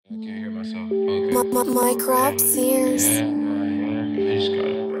myself. Okay. Mike Rap Sears. Yeah. I just got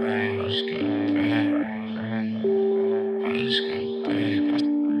a bag. I just got a bag. I just got a bag.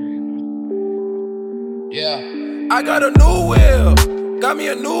 Yeah. I got a new whip, got me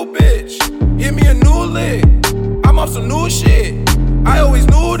a new bitch, hit me a new lick. I'm off some new shit. I always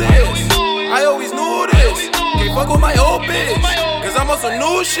knew this. I always knew this. Can't fuck with my old bitch, cause I'm on some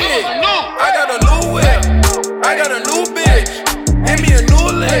new shit. I got a new whip, I got a new bitch, hit me a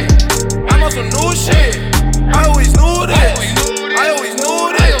new lick. I'm on some new shit. I always knew this. I always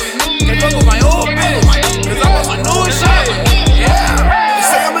knew this. Can't fuck with my old bitch, cause I'm on some new shit. Yeah. They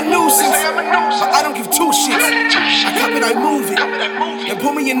say I'm a nuisance, but I don't give two shits. I cop it, I move it, and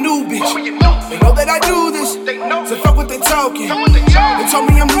put me a new bitch. They know that I do this, so fuck what they talking. They told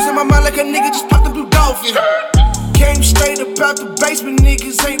me I'm losing my mind like a nigga just popped a blue dolphin. Came straight about the basement,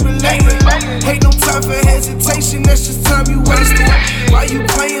 niggas ain't related. Ain't no time for hesitation, that's just time you wasted. Why you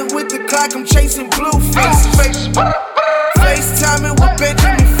playing with the clock, I'm chasing blue faces. FaceTiming with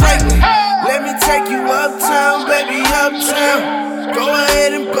Benjamin Franklin. Let me take you uptown, baby, uptown. Go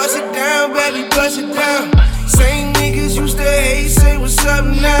ahead and bust it down, baby, bust it down. Same niggas used to hate, say what's up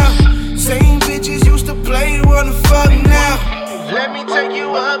now. Same bitches used to play, wanna fuck now. Let me take you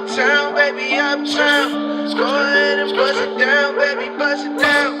uptown, baby, uptown. Go ahead and bust it down, baby, bust it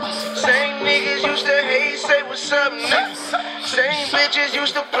down. Same niggas used to hate, say what's up now. Same bitches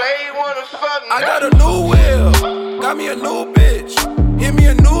used to play, wanna fuck now. I got a new whip, got me a new bitch, hit me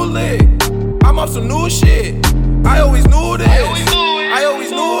a new lick. I'm off some new shit. I always knew this. I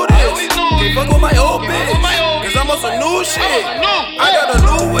always knew this. Can't fuck with my old bitch, cause I'm on some new shit. I got a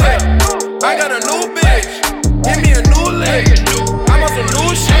new whip, I got a new bitch, hit me a new lick. I'm on some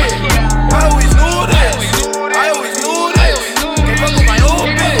new shit. I always knew this. I always knew this. Can't fuck with my old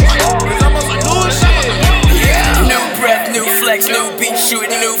bitch, cause I'm on some new shit. Yeah. New breath, new flex, new beat,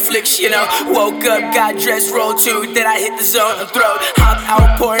 shooting new flicks, you know. Woke up, got dressed, rolled two, then I hit the zone and throw. Hop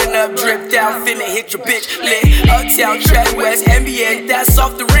out, pouring up, drip down, finna hit your bitch, lit. Uptown, Track West, NBA, that's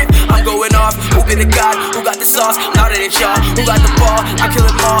off the rip. I'm going off, who been the god, who got the sauce, now that it's y'all. Who got the ball, I kill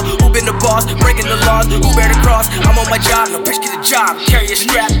them all. Who been the boss, breaking the laws, who bear the cross. I'm on my job, no bitch get a job. Carry a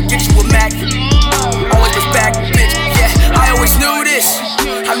strap, get you a Mac. Always was back, bitch, yeah, I always knew this.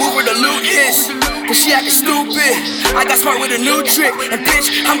 I move where the loot is, cause she acting stupid. I got smart with a new trick, and bitch,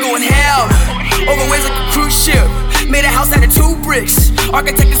 I'm going ham. Over waves like a cruise ship. Made a house out of 2 bricks.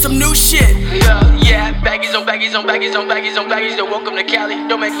 Architecting some new shit. Yeah, baggies on baggies on baggies on baggies on baggies. Then welcome to Cali.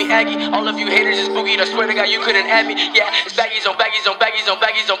 Don't make me aggy. All of you haters is boogied. I swear to God, you couldn't add me. Yeah, it's baggies on baggies on baggies on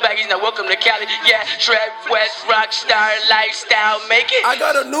baggies on baggies. Now welcome to Cali. Yeah, Track West, rockstar lifestyle, make it. I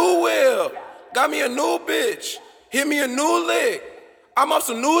got a new whip, got me a new bitch, hit me a new lick. I'm off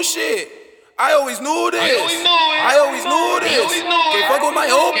some new shit. I always knew this. I always knew this. Can't fuck with my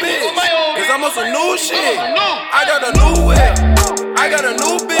old bitch, cause I'm on some new shit. I got a new whip, I got a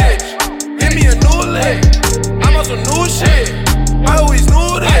new bitch, hit me a new lick. I'm on some new shit. I always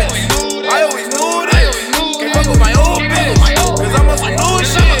knew this. I always knew this. Can't fuck with my old bitch, cause I'm on some new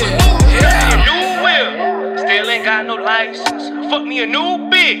shit. Yeah. New whip, still ain't got no license. Fuck me a new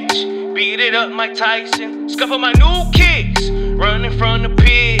bitch, beat it up Mike Tyson. Scuff up my new kicks, running from the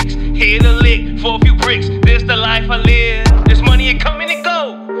pigs. Hit a lick for a few bricks, this the life I live. This money it come and it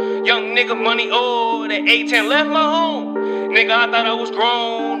go. Young nigga money old, that 810 left my home. Nigga I thought I was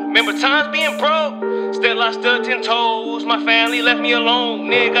grown, remember times being broke. Still I stood 10 toes, my family left me alone.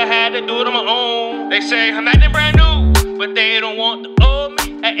 Nigga had to do it on my own. They say I'm acting brand new, but they don't want the old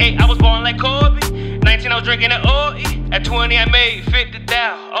me. At 8 I was born like Kobe, 19 I was drinking at OE. At 20 I made 50,000,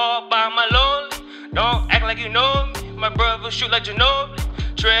 all by my lonely. Don't act like you know me, my brother shoot like Ginobili.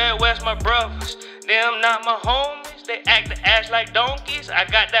 Track West, my brothers, them not my homies. They act the ass like donkeys. I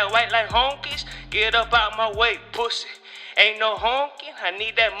got that white like honkies. Get up out my way, pussy. Ain't no honking. I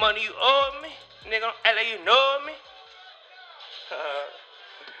need that money you owe me. Nigga, don't act like you know me.